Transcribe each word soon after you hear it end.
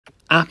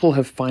Apple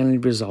have finally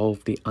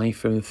resolved the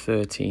iPhone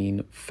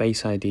 13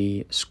 Face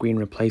ID screen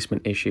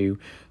replacement issue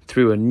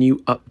through a new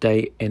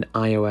update in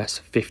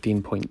iOS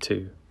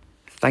 15.2.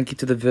 Thank you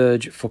to The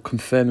Verge for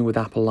confirming with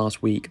Apple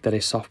last week that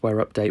a software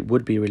update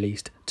would be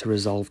released to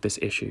resolve this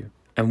issue.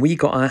 And we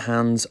got our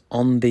hands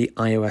on the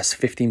iOS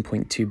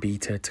 15.2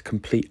 beta to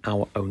complete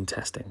our own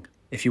testing.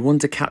 If you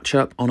want to catch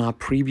up on our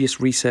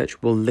previous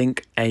research, we'll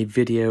link a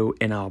video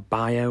in our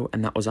bio,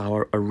 and that was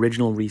our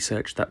original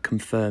research that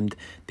confirmed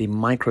the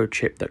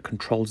microchip that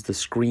controls the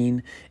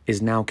screen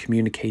is now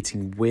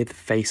communicating with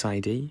Face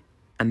ID.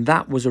 And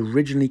that was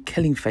originally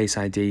killing Face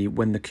ID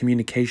when the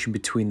communication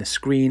between the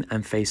screen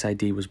and Face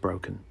ID was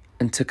broken.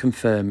 And to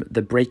confirm,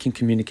 the breaking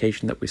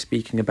communication that we're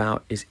speaking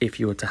about is if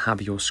you were to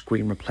have your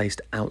screen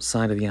replaced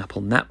outside of the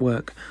Apple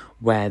network,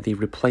 where the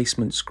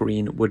replacement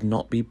screen would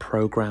not be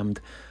programmed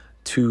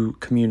to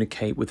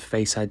communicate with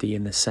Face ID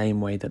in the same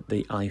way that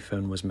the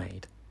iPhone was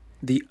made.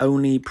 The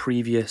only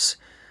previous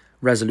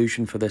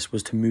resolution for this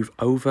was to move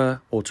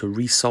over or to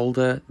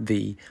resolder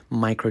the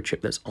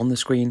microchip that's on the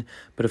screen,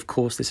 but of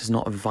course this is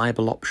not a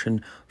viable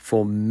option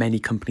for many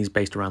companies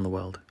based around the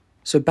world.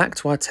 So back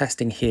to our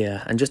testing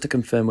here, and just to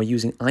confirm, we're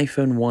using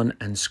iPhone 1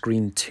 and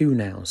screen 2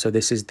 now. So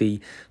this is the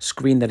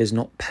screen that is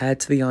not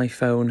paired to the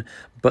iPhone,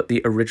 but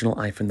the original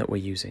iPhone that we're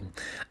using.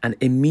 And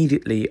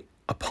immediately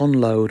upon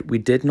load, we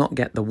did not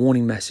get the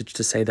warning message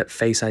to say that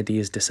Face ID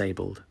is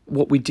disabled.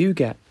 What we do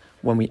get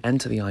when we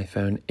enter the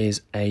iPhone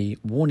is a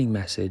warning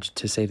message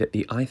to say that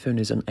the iPhone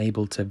is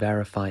unable to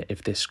verify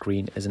if this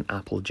screen is an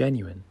Apple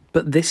genuine.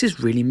 But this is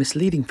really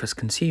misleading for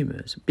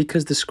consumers,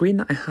 because the screen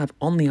that I have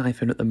on the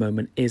iPhone at the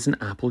moment is an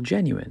Apple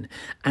genuine,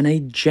 and a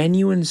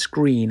genuine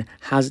screen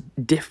has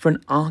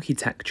different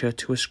architecture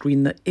to a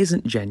screen that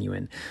isn't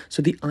genuine.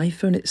 So the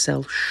iPhone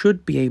itself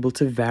should be able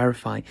to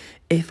verify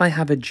if I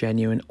have a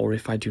genuine or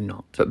if I do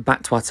not. But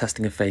back to our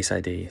testing of Face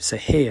ID. So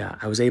here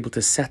I was able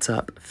to set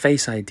up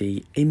Face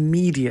ID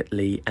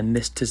immediately, and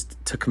this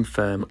to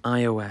confirm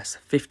iOS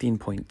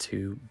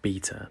 15.2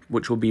 beta,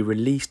 which will be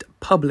released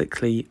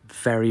publicly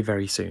very,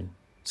 very soon.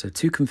 So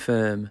to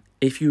confirm,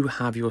 if you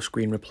have your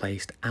screen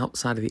replaced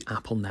outside of the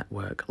Apple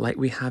network, like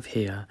we have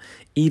here,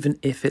 even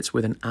if it's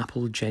with an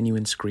Apple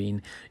genuine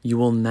screen, you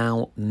will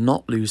now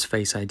not lose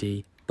Face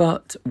ID.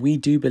 But we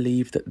do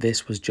believe that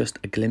this was just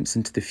a glimpse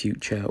into the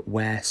future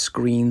where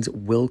screens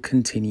will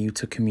continue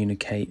to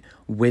communicate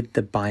with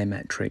the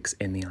biometrics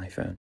in the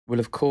iPhone.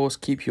 We'll of course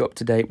keep you up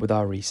to date with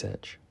our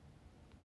research.